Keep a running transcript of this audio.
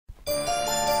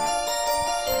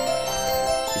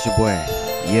It's your boy.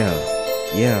 Yeah.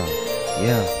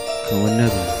 Come with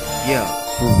nigga. Yeah.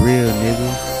 For real, nigga.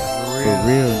 For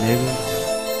real, nigga.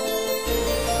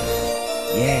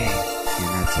 Yeah. Can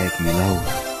I take you low?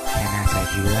 Can I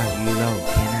take you low? You low.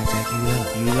 Can I take you low?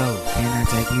 You low. Can I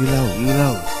take you low? You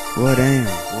low. What damn?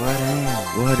 What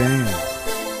damn? What damn?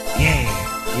 Yeah.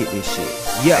 Get this shit.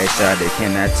 Yeah. Hey, shawty,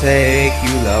 can I take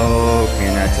you low?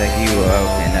 Can I take you up?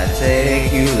 Can I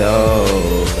take you low?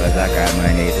 Cause I got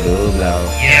money to blow.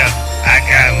 Yeah, I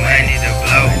got money to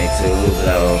blow. Money to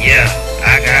blow. Yeah,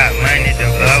 I got money to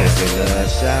blow. It's a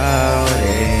little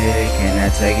shawty. Can I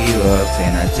take you up?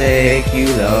 Can I take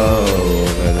you low?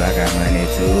 Cause I got money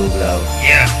to blow.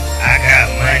 Yeah, I got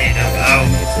money to blow.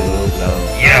 Money to blow.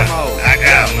 Yeah, I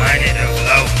got money to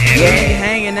blow. Yeah,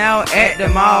 hanging out at the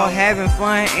mall, having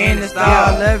fun in the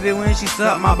stall. Love it when she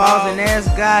suck my balls, and that's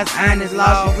God's honest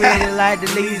law. She really like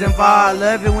the leaves and fall.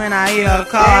 Love it when I hear her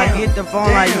call. I get the phone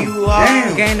like you are.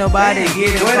 Can't nobody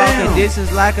get involved, cause this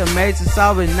is like a major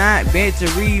saw, but not meant to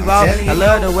revolve. I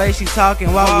love the way she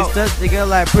talking, while we stuck together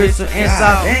like Priscilla and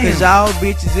Salt. Cause y'all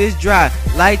bitches is dry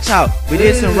like chalk, but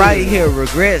this one right here,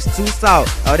 regrets too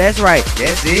soft. Oh, that's right,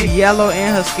 That's it. yellow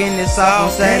and her skin is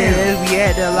soft. On Saturdays we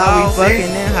at the law, we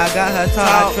fucking in. I got her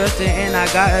talk, I trust her and I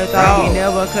got her thought. We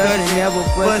never cussing, never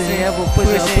fussing, never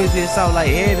pushing her pussy soft like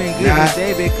heaven goodness.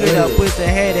 Baby, could her pussy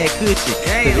had that cushion.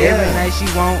 Cause every night she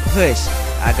won't hush.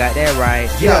 I got that right.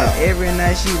 Yeah. Every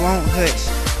night she won't hush.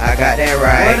 I got that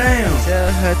right.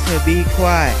 Tell her to be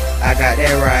quiet. I got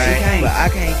that right. She can't, but I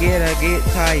can't get her get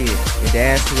tired. But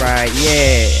that's right,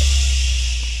 yeah.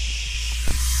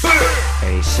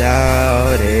 Hey,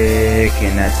 shawty,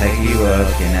 can I take you up?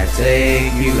 Can I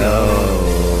take you low?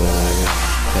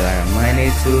 Cause I got money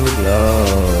to blow.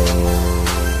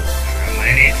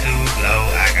 Money to blow,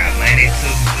 I got money to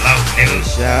blow, Hey, nigga.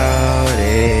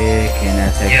 shawty, can I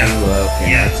take Yeah. you up? Can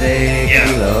Yeah. I take Yeah.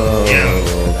 you low? Yeah.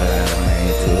 Cause I got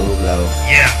money to blow.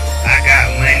 Yeah, I got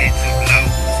money to blow.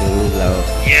 To blow.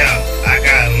 Yeah, I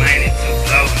got money to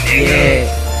blow, nigga.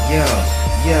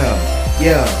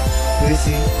 Yeah.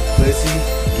 Pussy,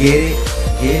 get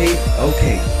it,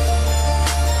 okay.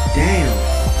 Damn.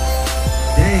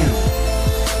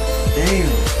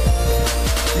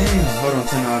 Hold on,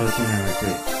 turn all this in right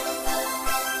quick.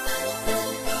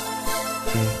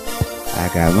 I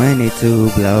got money to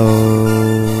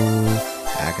blow.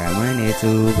 I got money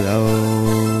to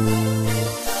blow.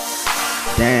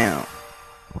 Damn.